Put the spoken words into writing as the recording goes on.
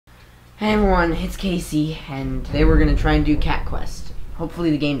Hey everyone, it's Casey, and today we're gonna try and do Cat Quest. Hopefully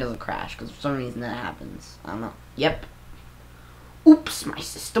the game doesn't crash, because for some reason that happens. I don't know. Yep. Oops, my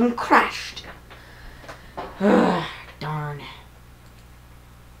system crashed. Darn.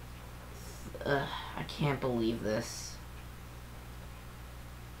 I can't believe this.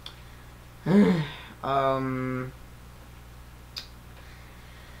 Guess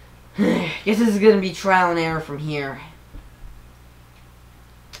this is gonna be trial and error from here.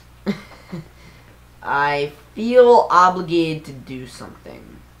 I feel obligated to do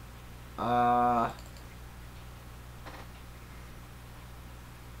something. I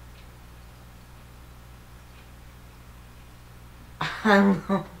don't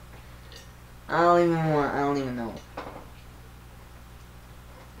know. I don't even know.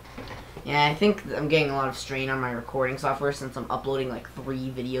 Yeah, I think I'm getting a lot of strain on my recording software since I'm uploading like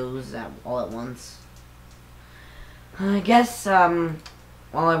 3 videos all at once. I guess,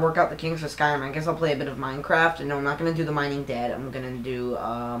 while I work out the kinks for Skyrim, I guess I'll play a bit of Minecraft. And no, I'm not going to do The Mining Dead. I'm going to do,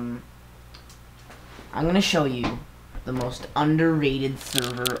 I'm going to show you the most underrated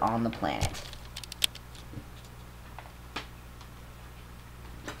server on the planet.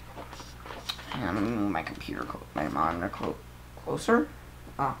 And I'm going to move my computer, my monitor closer.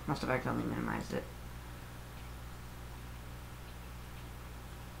 Oh, must have accidentally minimized it.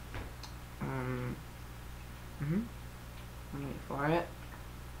 Wait for it.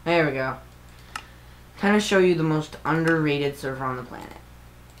 There we go. Kind of show you the most underrated server on the planet.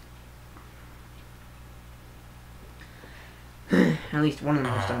 At least one of the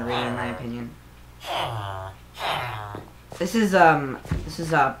most underrated in my opinion. This is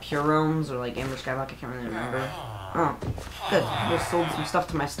Pure Realms or like Amber Skyblock, I can't really remember. Oh, good. I just sold some stuff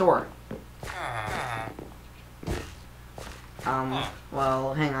to my store.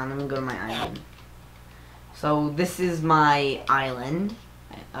 Well, hang on, let me go to my island. So this is my island,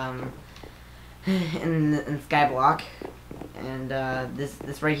 in Skyblock, and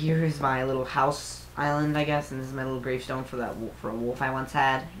this right here is my little house island, I guess, and this is my little gravestone for a wolf I once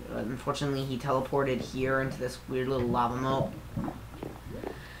had. Unfortunately, he teleported here into this weird little lava moat.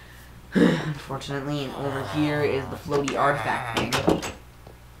 Unfortunately, and over here is the floaty artifact thing.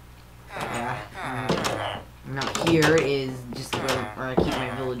 Yeah. Now here is just where I keep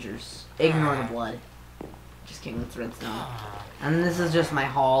my villagers. Ignore the blood. Just kidding, it's redstone. And this is just my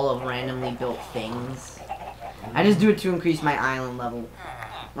hall of randomly built things. I just do it to increase my island level.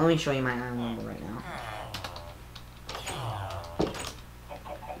 Let me show you my island level right now.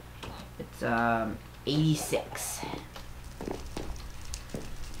 It's 86.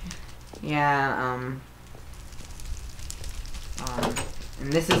 Yeah,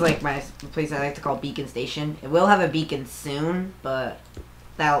 and this is like my place I like to call Beacon Station. It will have a beacon soon, but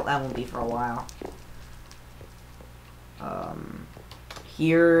that won't be for a while.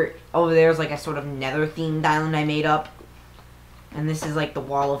 Here, over there is like a sort of nether themed island I made up. And this is like the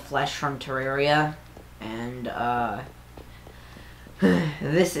Wall of Flesh from Terraria. And,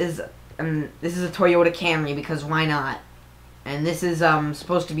 this is a Toyota Camry because why not? And this is,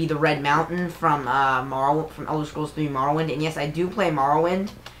 supposed to be the Red Mountain from Elder Scrolls 3 Morrowind. And yes, I do play Morrowind.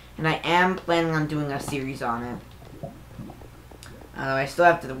 And I am planning on doing a series on it. I still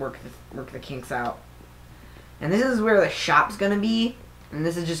have to work the kinks out. And this is where the shop's gonna be, and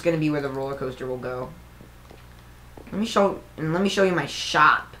this is just gonna be where the roller coaster will go. Let me show you my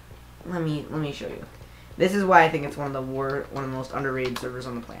shop. Let me show you. This is why I think it's one of the most underrated servers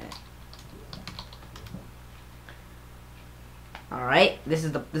on the planet. All right, this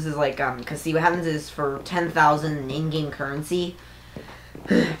is like cause see what happens is for 10,000 in-game currency,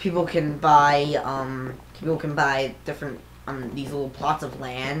 people can buy different. These little plots of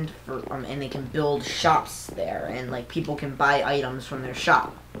land for and they can build shops there, and like people can buy items from their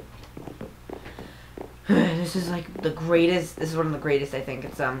shop. This is like the greatest. This is one of the greatest, I think.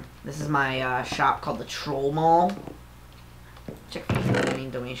 It's this is my shop called the Troll Mall. Check for any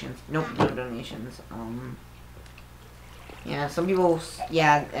donations. Nope, no donations. Yeah, some people.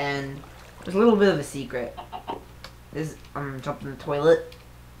 Yeah, and there's a little bit of a secret. This jumped in the toilet,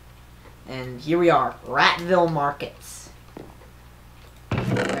 and here we are, Ratville Markets.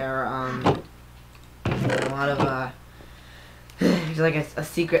 Where a lot of there's like a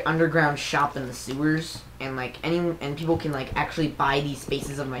secret underground shop in the sewers, and like people can like actually buy these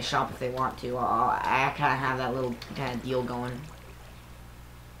spaces of my shop if they want to. I kind of have that little kind of deal going.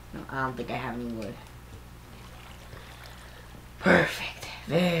 No, I don't think I have any wood. Perfect,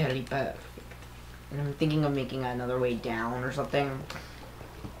 very perfect. And I'm thinking of making another way down or something.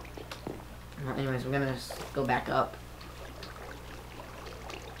 Well, anyways, we're gonna go back up.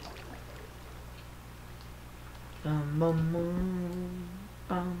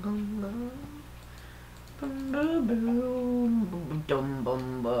 boom, dum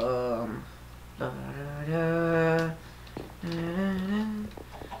bum bum. Ba-da-da.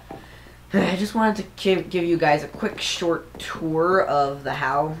 I just wanted to give you guys a quick short tour of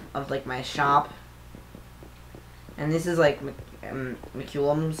like my shop. And this is like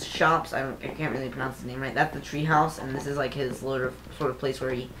McCullum's shops. I can't really pronounce his name right. That's the treehouse, and this is like his sort of place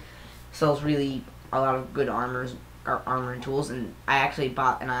where he sells really a lot of good armor and tools. And I actually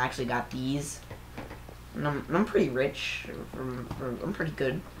got these. And I'm pretty rich. I'm pretty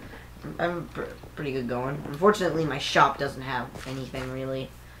good. I'm pretty good going. Unfortunately, my shop doesn't have anything really.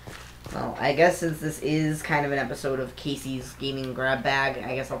 Well, I guess since this is kind of an episode of Casey's Gaming Grab Bag,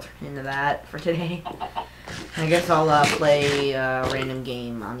 I guess I'll turn into that for today. I guess I'll play a random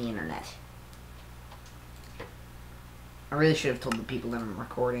game on the internet. I really should have told the people that I'm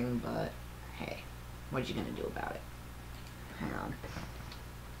recording, but hey, what you gonna do about it? Hang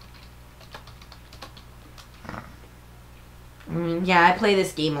on. Yeah, I play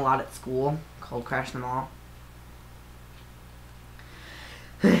this game a lot at school, called Crash Them All.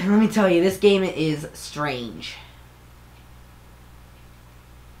 Let me tell you, this game is strange.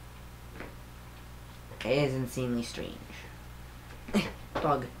 It is insanely strange.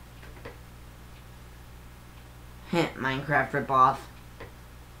 Bug. Minecraft ripoff.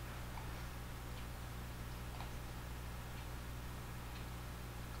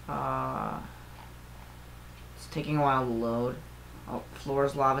 It's taking a while to load. Oh,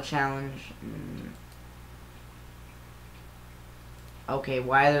 Floor's Lava Challenge. Okay,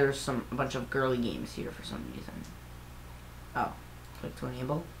 why there's a bunch of girly games here for some reason. Oh, click to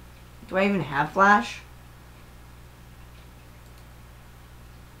enable. Do I even have Flash?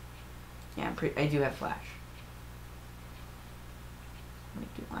 Yeah, I do have Flash. Wait,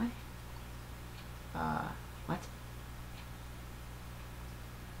 do I? What?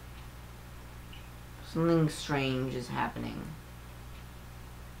 Something strange is happening.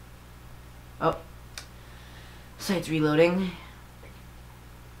 Oh. Site's reloading.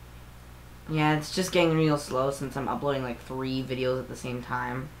 Yeah, it's just getting real slow since I'm uploading like 3 videos at the same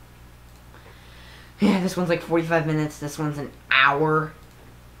time. Yeah, this one's like 45 minutes, this one's an hour.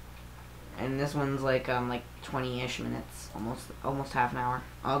 And this one's like 20-ish minutes, almost half an hour.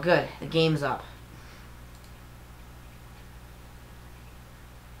 Oh good, the game's up.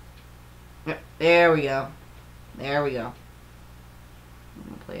 Yep, there we go. There we go. I'm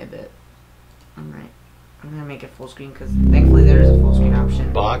gonna play a bit. Alright. I'm gonna make it full screen because thankfully there is a full screen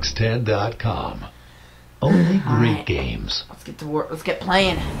option. Box10.com. Only great right. games. Let's get to work. Let's get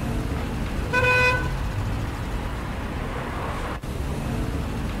playing.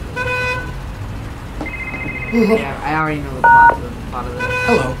 Yeah, I already know the plot of this.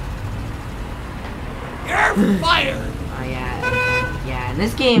 Hello. You're fired! Oh yeah, and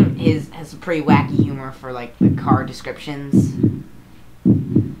this game has some pretty wacky humor for like the car descriptions.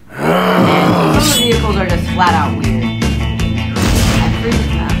 And some of the vehicles are just flat out weird.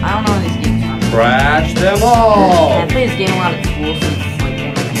 I don't know where this game's from. Crash them all! I play this game a lot at school since like I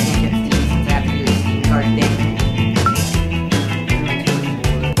can't get Steam since I have to do the Steam card thing.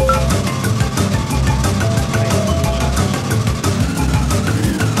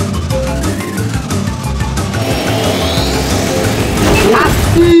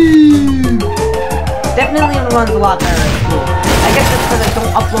 Definitely runs a lot better at school. I guess it's because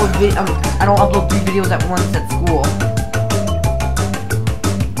I don't upload 3 videos at once at school.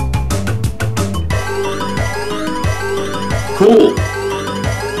 Cool.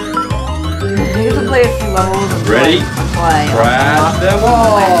 I get to play a few levels until Ready? Crash them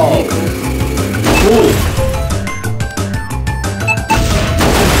all! Cool.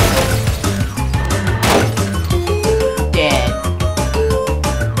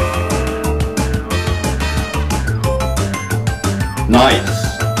 Nice.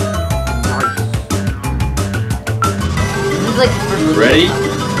 This is like the first Ready?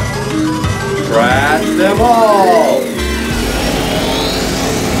 Crash them all!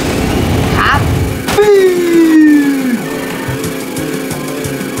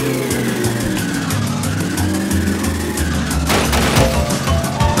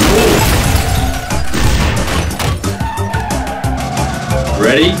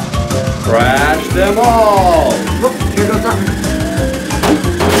 Ready? Crash them all! Look, here goes something.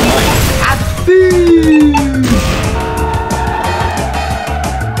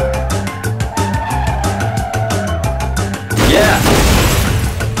 Yeah!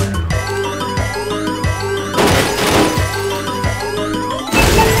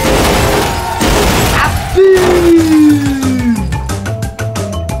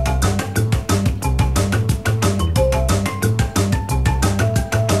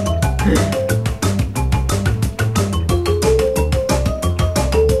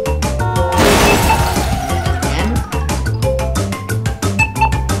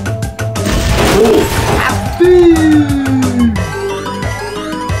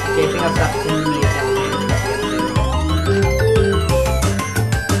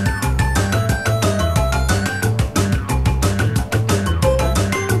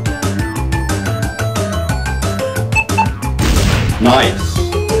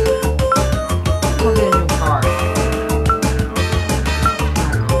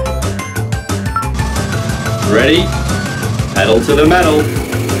 Ready? Pedal to the metal.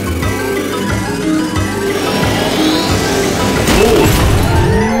 Cool.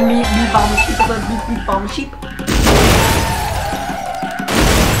 Beep beep bomb sheep, beep beep bomb sheep.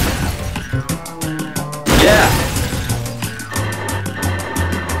 Yeah.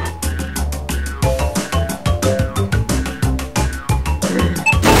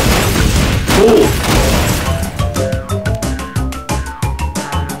 Cool.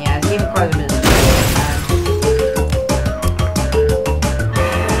 Yeah, this game requires a bit of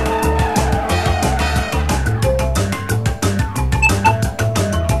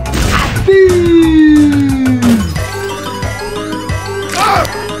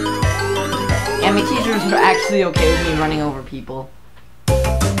yeah, my teachers are actually okay with me running over people. I'm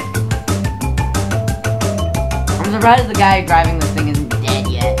surprised the guy driving this thing isn't dead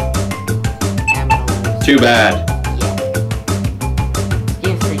yet. Yeah, I'm gonna lose. Too bad. Yeah.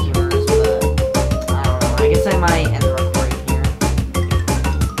 Game's pretty humorous, but I don't know. I guess I might end the recording here.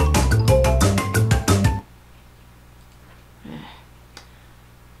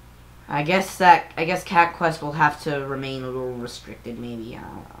 I guess Cat Quest will have to remain a little restricted, maybe. I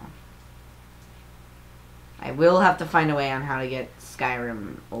don't know. I will have to find a way on how to get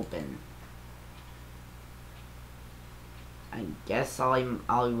Skyrim open. I guess I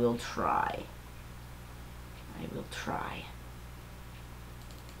will try. I will try.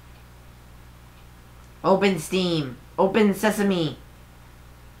 Open Steam. Open Sesame.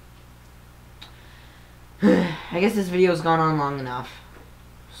 I guess this video's gone on long enough.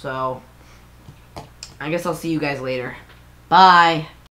 So, I guess I'll see you guys later. Bye.